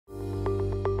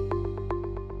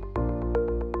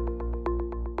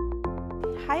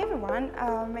Hi everyone,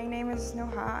 my name is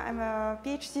Nouha. I'm a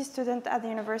PhD student at the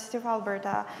University of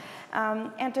Alberta,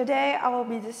 and today I will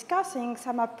be discussing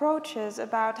some approaches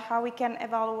about how we can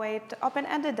evaluate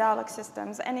open-ended dialogue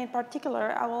systems, and in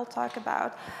particular I will talk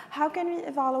about how can we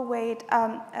evaluate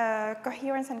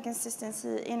coherence and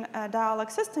consistency in a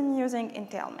dialogue system using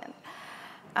entailment.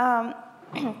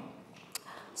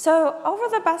 So over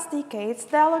the past decades,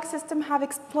 dialogue systems have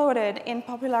exploded in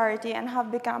popularity and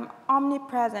have become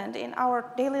omnipresent in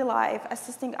our daily life,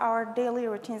 assisting our daily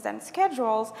routines and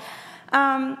schedules.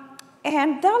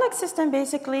 And dialogue system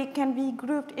basically can be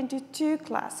grouped into two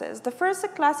classes. The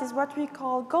first class is what we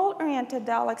call goal-oriented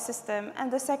dialogue system,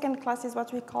 and the second class is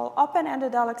what we call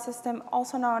open-ended dialogue system,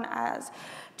 also known as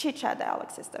chit-chat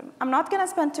dialogue system. I'm not going to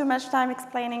spend too much time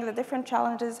explaining the different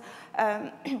challenges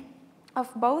of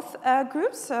both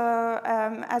groups,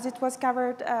 as it was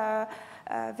covered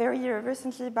very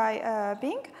recently by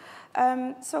Bing.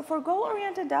 So for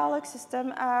goal-oriented dialogue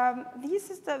system,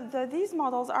 these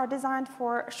models are designed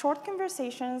for short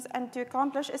conversations and to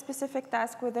accomplish a specific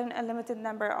task within a limited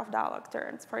number of dialogue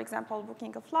turns. For example,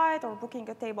 booking a flight or booking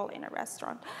a table in a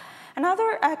restaurant.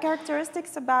 Another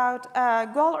characteristics about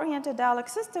goal-oriented dialogue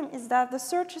system is that the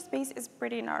search space is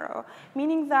pretty narrow,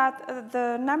 meaning that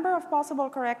the number of possible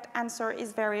correct answer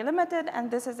is very limited,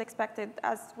 and this is expected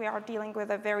as we are dealing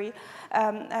with a very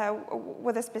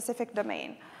with a specific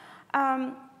domain.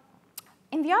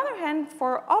 On the other hand,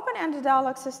 for open-ended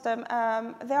dialogue system,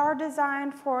 they are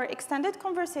designed for extended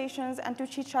conversations and to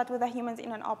chit-chat with the humans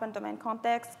in an open domain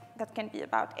context that can be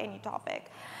about any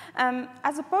topic.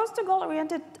 As opposed to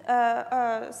goal-oriented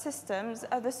systems,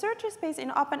 the search space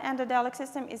in open-ended dialogue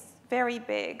system is very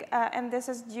big, and this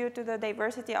is due to the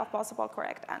diversity of possible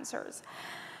correct answers.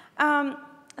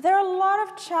 There are a lot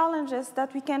of challenges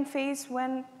that we can face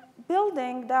when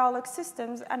building dialogue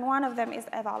systems, and one of them is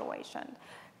evaluation.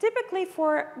 Typically,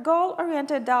 for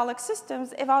goal-oriented dialogue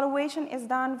systems, evaluation is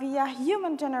done via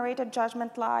human-generated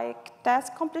judgment like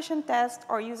task completion test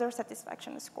or user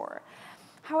satisfaction score.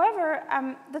 However,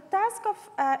 the task of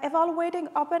evaluating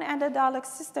open-ended dialogue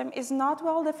system is not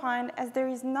well defined, as there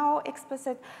is no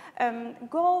explicit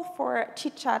goal for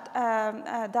chit-chat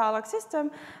dialogue system.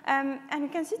 And you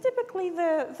can see typically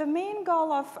the main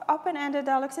goal of open-ended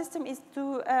dialogue system is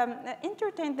to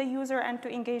entertain the user and to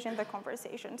engage in the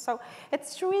conversation. So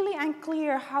it's really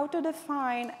unclear how to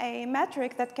define a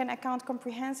metric that can account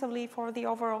comprehensively for the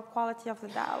overall quality of the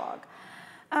dialogue.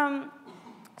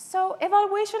 So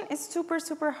evaluation is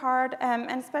super hard,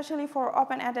 and especially for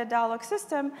open-ended dialogue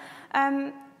system.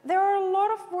 There are a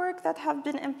lot of work that have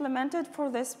been implemented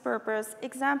for this purpose.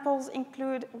 Examples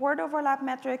include word overlap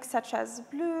metrics such as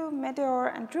BLEU, Meteor,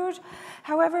 and Rouge.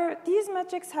 However, these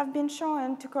metrics have been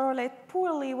shown to correlate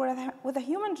poorly with a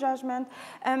human judgment,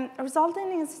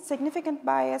 resulting in significant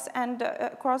bias and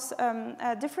across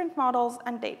different models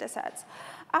and datasets.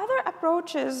 Other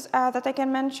approaches that I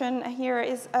can mention here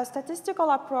is statistical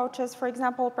approaches, for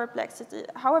example, perplexity.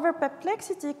 However,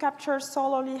 perplexity captures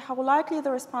solely how likely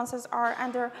the responses are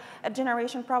under a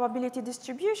generation probability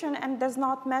distribution and does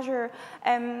not measure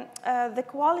the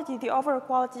quality, the overall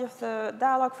quality of the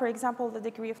dialogue, for example, the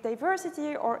degree of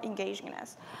diversity or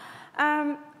engagingness.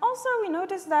 Also, we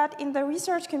notice that in the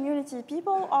research community,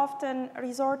 people often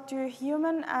resort to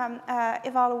human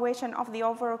evaluation of the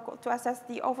overall, to assess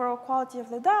the overall quality of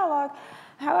the dialogue.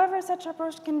 However, such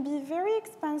approach can be very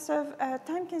expensive,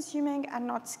 time-consuming, and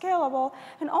not scalable.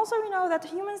 And also, we know that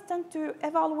humans tend to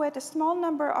evaluate a small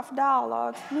number of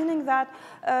dialogues, meaning that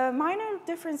minor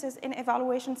differences in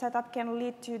evaluation setup can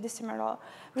lead to dissimilar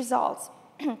results.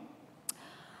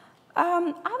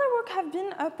 Other work have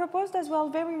been proposed as well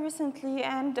very recently,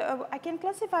 and I can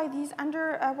classify these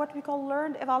under what we call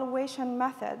learned evaluation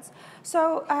methods.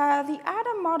 So the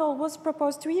ADAM model was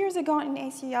proposed 3 years ago in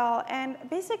ACL, and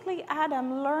basically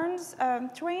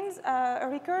ADAM trains a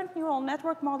recurrent neural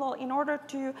network model in order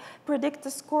to predict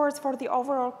the scores for the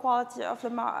overall quality of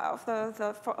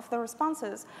the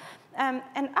responses. And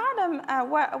ADAM,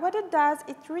 what it does,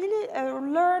 it really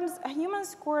learns human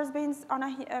scores based on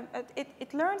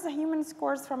it learns the human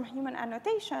scores from human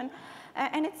annotation,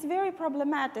 and it's very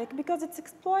problematic because it's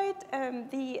exploit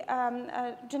the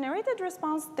generated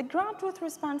response, the ground truth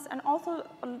response, and also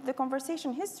the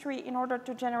conversation history in order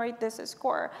to generate this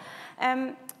score.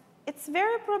 It's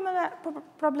very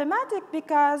problematic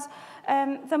because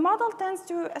the model tends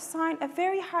to assign a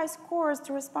very high scores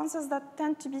to responses that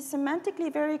tend to be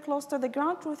semantically very close to the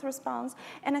ground truth response,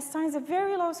 and assigns a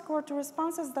very low score to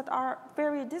responses that are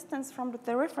very distant from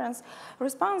the reference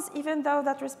response, even though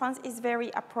that response is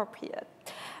very appropriate.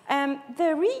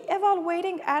 The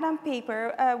re-evaluating ADAM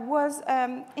paper was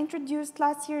introduced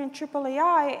last year in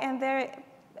AAAI, and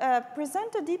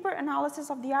present a deeper analysis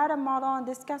of the ADA model and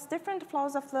discuss different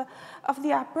flaws of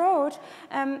the approach.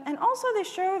 And also they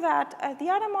show that the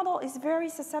ADA model is very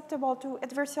susceptible to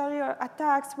adversarial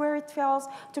attacks where it fails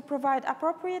to provide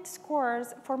appropriate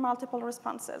scores for multiple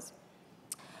responses.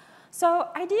 So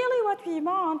ideally what we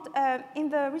want in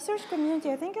the research community,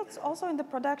 I think it's also in the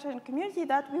production community,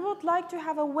 that we would like to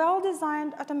have a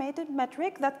well-designed automated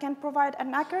metric that can provide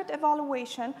an accurate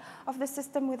evaluation of the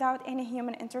system without any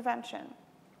human intervention.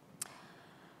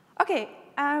 Okay,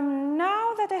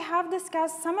 now that I have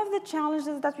discussed some of the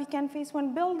challenges that we can face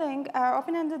when building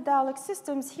open-ended dialogue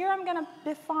systems, here I'm going to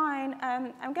define,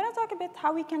 I'm going to talk a bit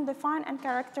how we can define and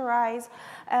characterize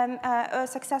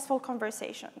successful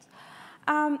conversations.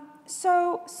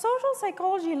 So social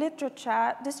psychology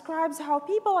literature describes how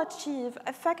people achieve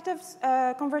effective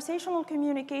conversational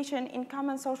communication in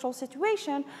common social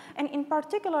situations, and in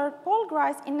particular, Paul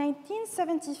Grice in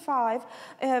 1975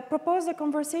 proposed that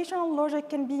conversational logic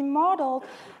can be modeled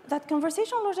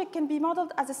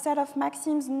as a set of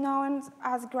maxims known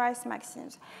as Grice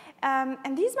maxims.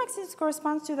 And these maxims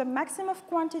correspond to the maxim of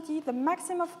quantity, the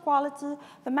maxim of quality,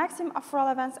 the maxim of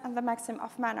relevance, and the maxim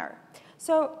of manner.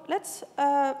 So let's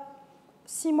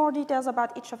see more details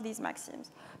about each of these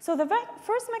maxims. So the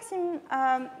first maxim,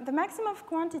 the maxim of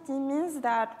quantity, means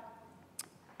that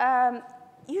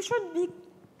you should be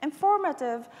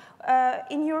informative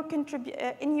in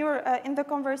the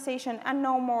conversation and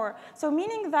no more. So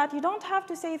meaning that you don't have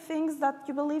to say things that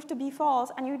you believe to be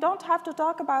false, and you don't have to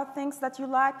talk about things that you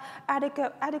lack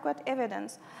adequate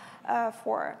evidence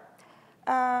for.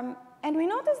 And we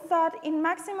noticed that in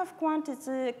maxim of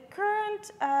quantity,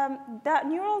 current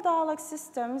neural dialogue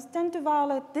systems tend to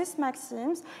violate these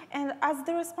maxims, and as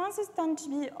the responses tend to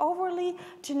be overly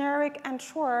generic and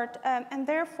short, and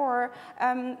therefore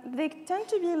they tend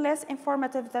to be less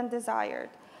informative than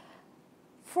desired.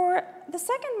 For the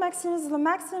second maxim is the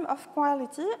maxim of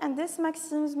quality, and this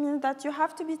maxim means that you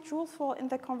have to be truthful in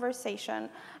the conversation,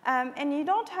 and you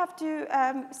don't have to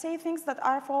say things that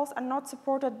are false and not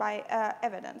supported by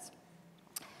evidence.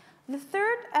 The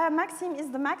third maxim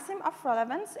is the maxim of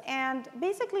relevance, and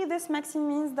basically this maxim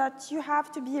means that you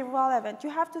have to be relevant. You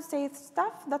have to say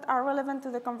stuff that are relevant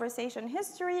to the conversation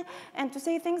history and to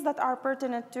say things that are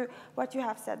pertinent to what you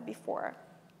have said before.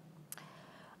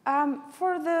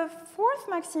 For the fourth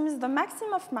maxim is the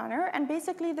maxim of manner, and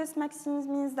basically this maxim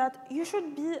means that you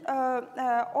should be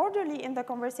orderly in the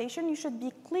conversation. You should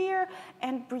be clear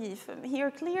and brief.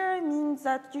 Here, clear means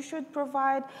that you should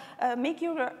provide, make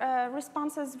your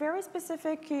responses very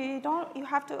specific. You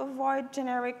have to avoid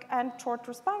generic and short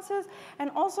responses, and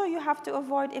also you have to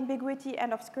avoid ambiguity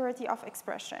and obscurity of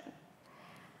expression.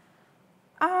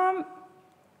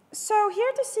 So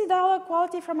here to see dialogue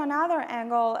quality from another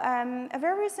angle, a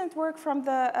very recent work from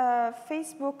the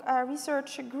Facebook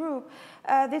research group,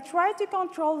 they tried to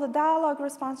control the dialogue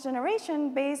response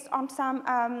generation based on some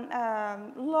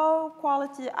low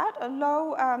quality,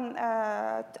 low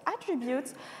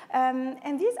attributes,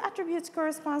 and these attributes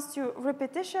correspond to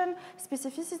repetition,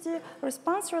 specificity,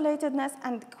 response relatedness,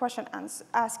 and question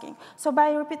asking. So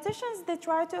by repetitions, they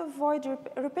try to avoid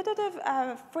repetitive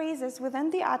phrases within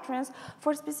the utterance.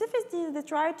 For specificity, they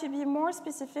try to be more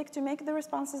specific, to make the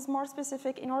responses more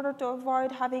specific in order to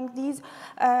avoid having these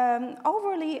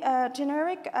overly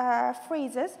generic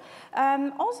phrases.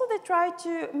 Also, they try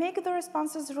to make the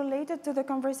responses related to the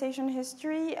conversation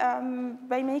history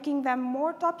by making them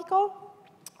more topical.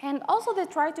 And also, they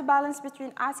try to balance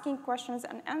between asking questions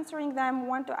and answering them,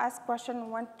 when to ask questions,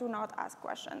 when to not ask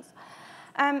questions.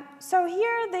 So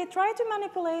here they try to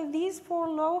manipulate these four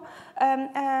low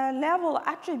level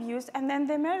attributes, and then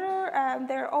they measure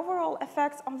their overall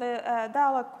effects on the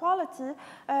dialogue quality.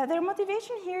 Their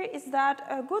motivation here is that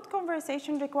a good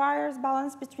conversation requires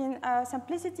balance between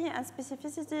simplicity and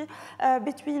specificity,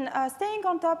 between staying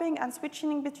on topic and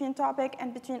switching between topic,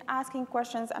 and between asking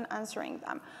questions and answering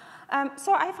them.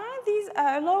 So I find these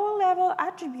lower-level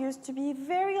attributes to be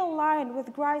very aligned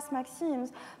with Grice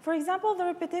maxims. For example, the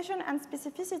repetition and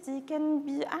specificity can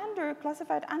be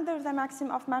classified under the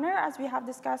maxim of manner, as we have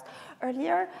discussed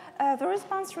earlier. The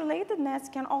response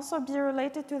relatedness can also be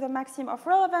related to the maxim of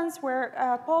relevance, where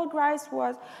Paul Grice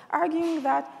was arguing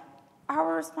that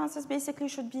our responses basically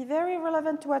should be very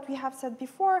relevant to what we have said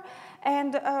before.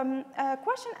 And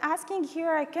question asking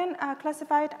here, I can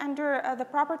classify it under the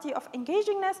property of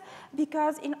engagingness,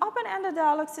 because in open-ended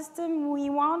dialogue system, we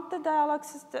want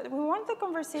the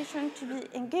conversation to be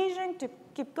engaging, to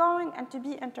keep going, and to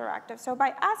be interactive. So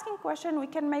by asking questions, we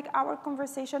can make our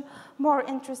conversation more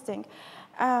interesting.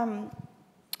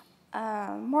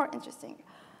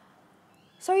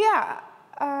 So yeah.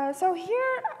 So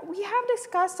here we have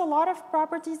discussed a lot of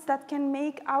properties that can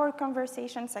make our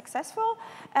conversation successful.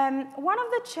 One of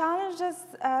the challenges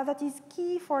that is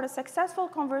key for the successful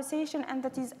conversation and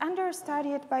that is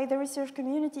understudied by the research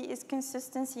community is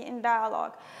consistency in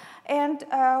dialogue. And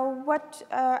what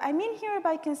I mean here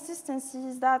by consistency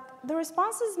is that the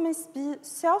responses must be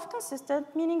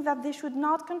self-consistent, meaning that they should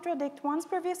not contradict one's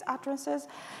previous utterances.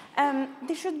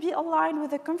 They should be aligned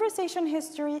with the conversation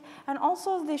history, and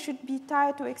also they should be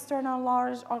tied to external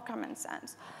knowledge or common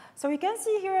sense. So we can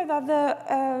see here that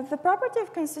the property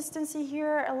of consistency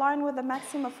here align with the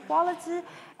maxim of quality,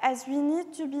 as we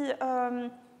need to be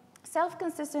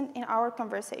self-consistent in our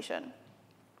conversation.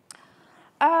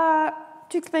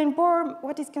 To explain more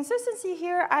what is consistency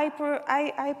here, I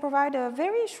provide a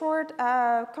very short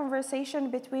conversation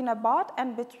between a bot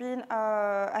and between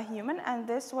a human, and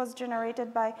this was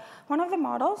generated by one of the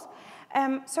models.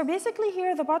 So basically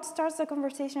here, the bot starts the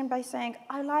conversation by saying,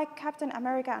 I like Captain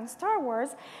America and Star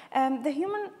Wars. The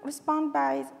human responds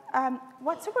by,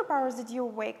 what superpowers did you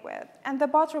wake with? And the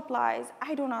bot replies,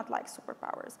 I do not like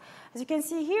superpowers. As you can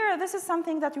see here, this is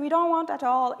something that we don't want at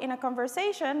all in a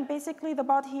conversation. Basically, the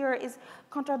bot here is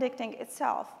contradicting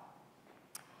itself.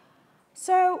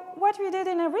 So what we did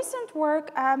in a recent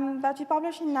work that we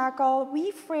published in NACL,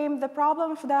 we framed the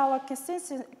problem of dialogue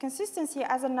consistency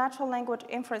as a natural language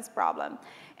inference problem.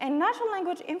 In natural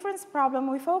language inference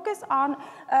problem, we focuses on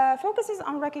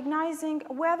recognizing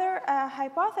whether a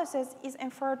hypothesis is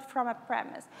inferred from a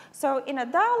premise. So in a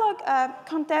dialogue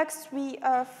context, we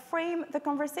frame the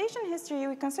conversation history.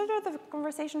 We consider the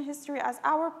conversation history as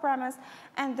our premise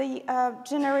and the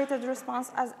generated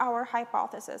response as our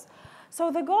hypothesis. So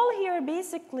the goal here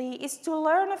basically is to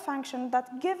learn a function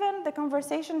that, given the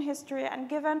conversation history and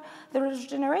given the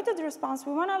generated response,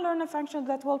 we want to learn a function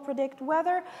that will predict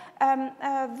whether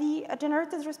the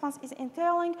generated response is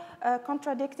entailing,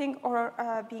 contradicting, or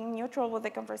being neutral with the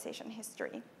conversation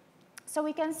history. So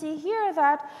we can see here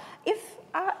that if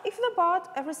the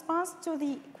bot responds to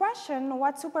the question,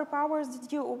 what superpowers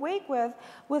did you awake with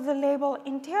the label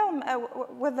entailment,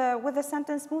 with the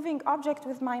sentence moving object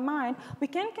with my mind, we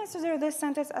can consider this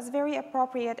sentence as very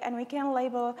appropriate, and we can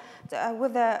label it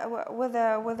with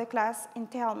the class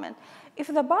entailment. If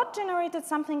the bot generated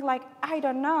something like, I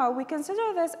don't know, we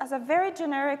consider this as a very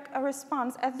generic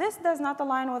response, as this does not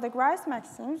align with the Grice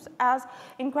Maxims, as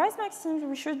in Grice Maxims,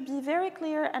 we should be very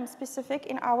clear and specific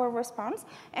in our response.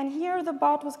 And here, the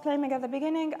bot was claiming at the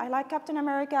beginning, I like Captain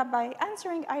America. By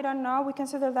answering, I don't know, we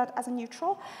consider that as a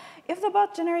neutral. If the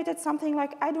bot generated something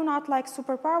like, I do not like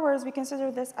superpowers, we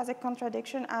consider this as a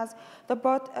contradiction, as the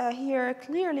bot here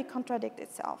clearly contradicts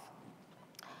itself.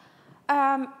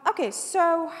 Okay,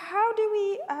 so how do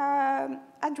we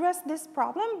address this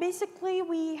problem? Basically,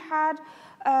 we had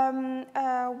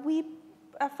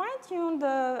fine-tuned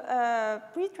the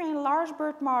pre-trained large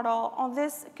BERT model on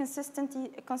this consistency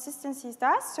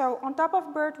test. So on top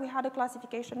of BERT, we had a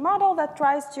classification model that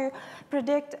tries to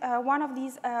predict one of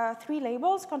these three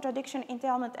labels: contradiction,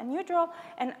 entailment, and neutral.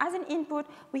 And as an input,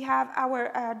 we have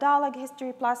our dialogue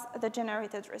history plus the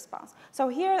generated response. So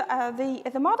here,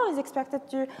 the model is expected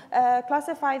to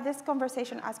classify this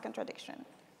conversation as contradiction.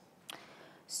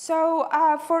 So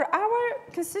for our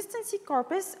consistency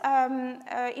corpus,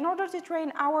 in order to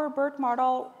train our BERT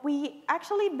model, we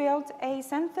actually built a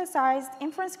synthesized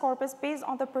inference corpus based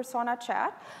on the persona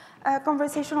chat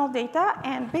conversational data.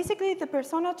 And basically, the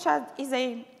persona chat is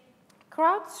a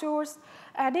crowdsourced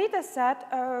data set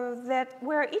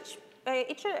where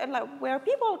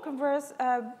people converse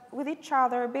with each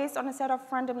other based on a set of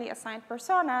randomly assigned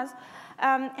personas.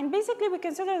 And basically, we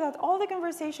consider that all the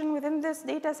conversation within this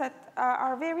data set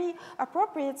are very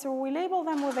appropriate, so we label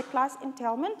them with the class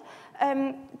entailment.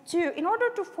 In order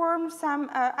to form some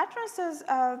utterances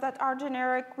that are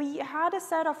generic, we had a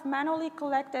set of manually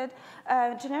collected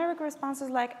generic responses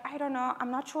like, I don't know,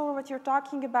 I'm not sure what you're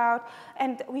talking about,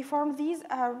 and we formed these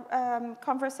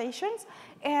conversations.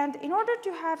 And in order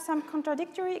to have some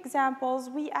contradictory examples,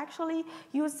 we actually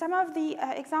used some of the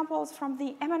examples from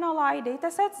the MNLI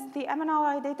datasets. The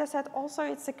MNLI dataset also,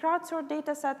 it's a crowdsourced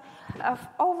dataset of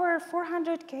over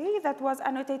 400K that was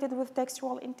annotated with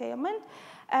textual entailment.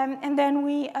 And then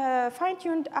we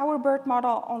fine-tuned our BERT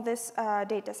model on this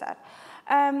dataset.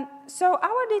 So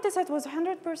our dataset was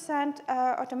 100%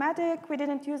 automatic. We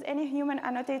didn't use any human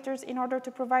annotators in order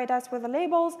to provide us with the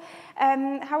labels.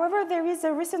 However, there is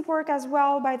a recent work as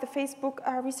well by the Facebook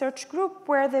research group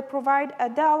where they provide a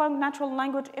dialogue natural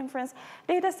language inference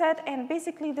dataset, and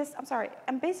basically this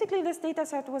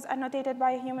dataset was annotated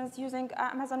by humans using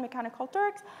Amazon Mechanical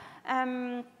Turks.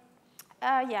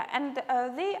 Yeah, and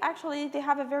they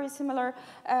have a very similar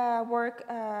work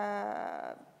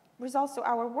results to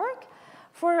our work.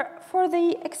 For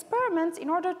the experiments, in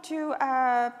order to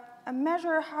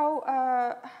measure how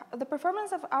the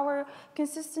performance of our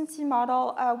consistency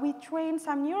model, we trained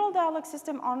some neural dialogue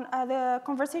system on the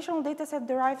conversational dataset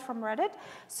derived from Reddit.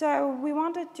 So we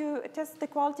wanted to test the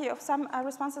quality of some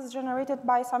responses generated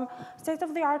by some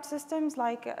state-of-the-art systems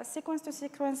like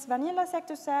sequence-to-sequence, vanilla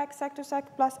sec-to-sec,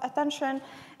 sec-to-sec plus attention,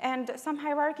 and some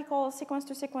hierarchical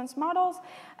sequence-to-sequence models.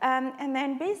 And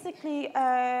then basically,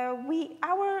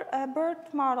 our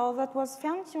BERT model that was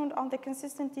fine-tuned on the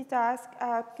consistency task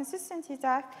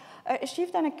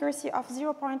achieved an accuracy of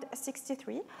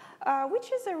 0.63,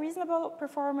 which is a reasonable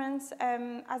performance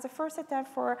as a first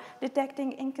attempt for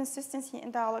detecting inconsistency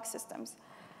in dialogue systems.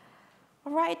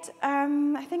 All right,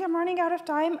 I think I'm running out of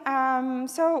time.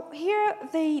 So here,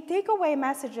 the takeaway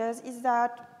messages is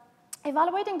that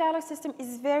evaluating dialogue system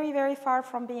is very, very far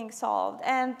from being solved,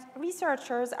 and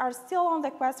researchers are still on the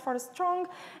quest for a strong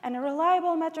and a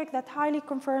reliable metric that highly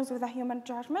confirms with a human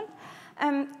judgment.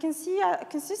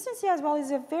 Consistency as well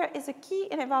is a key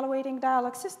in evaluating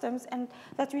dialogue systems, and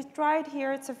that we tried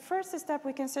here. It's a first step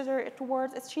we consider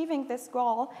towards achieving this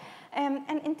goal. And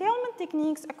entailment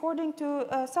techniques, according to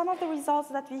some of the results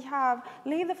that we have,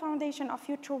 lay the foundation of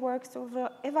future works to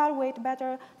evaluate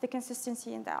better the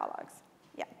consistency in dialogues.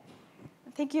 Yeah.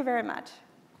 Thank you very much.